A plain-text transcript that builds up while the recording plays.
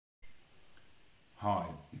Hi,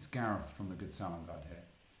 it's Gareth from the Good Salon Guide here.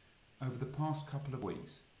 Over the past couple of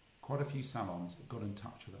weeks, quite a few salons have got in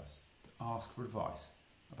touch with us to ask for advice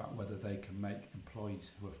about whether they can make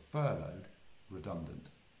employees who are furloughed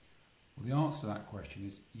redundant. Well, the answer to that question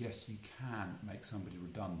is yes, you can make somebody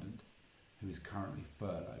redundant who is currently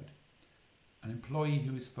furloughed. An employee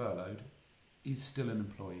who is furloughed is still an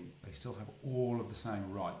employee. They still have all of the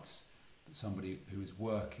same rights that somebody who is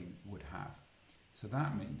working would have. So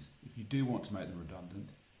that means if you do want to make them redundant,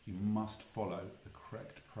 you must follow the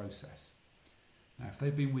correct process. Now, if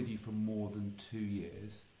they've been with you for more than 2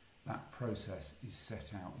 years, that process is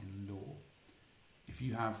set out in law. If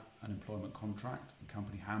you have an employment contract and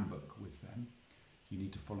company handbook with them, you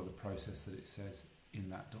need to follow the process that it says in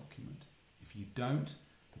that document. If you don't,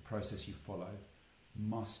 the process you follow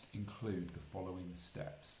must include the following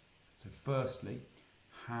steps. So firstly,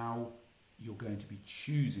 how you're going to be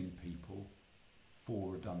choosing people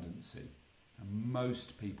for redundancy. And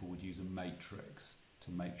most people would use a matrix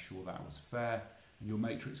to make sure that was fair, and your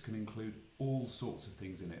matrix can include all sorts of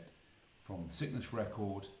things in it, from the sickness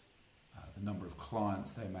record, the number of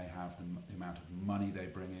clients they may have, the amount of money they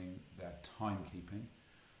bring in, their timekeeping,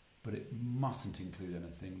 but it mustn't include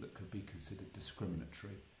anything that could be considered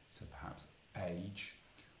discriminatory, so perhaps age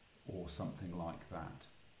or something like that.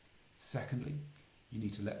 Secondly, you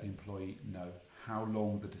need to let the employee know how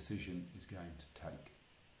long the decision is going to take.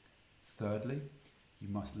 Thirdly, you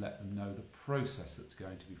must let them know the process that's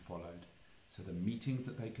going to be followed, so the meetings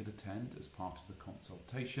that they could attend as part of the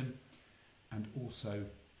consultation, and also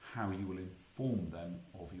how you will inform them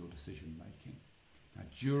of your decision making. Now,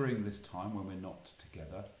 during this time when we're not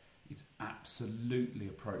together, it's absolutely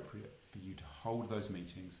appropriate for you to hold those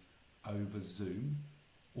meetings over Zoom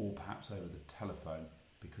or perhaps over the telephone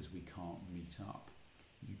because we can't meet up.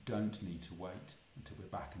 You don't need to wait until we're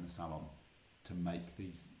back in the salon to make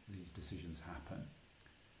these decisions happen.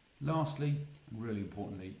 Lastly, and really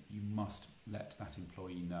importantly, you must let that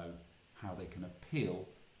employee know how they can appeal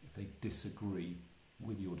if they disagree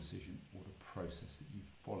with your decision or the process that you've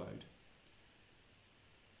followed.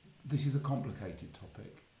 This is a complicated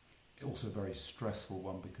topic, also a very stressful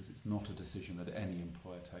one because it's not a decision that any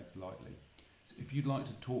employer takes lightly. So if you'd like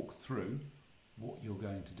to talk through what you're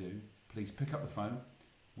going to do, please pick up the phone.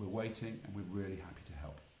 We're waiting and we're really happy to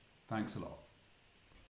help. Thanks a lot.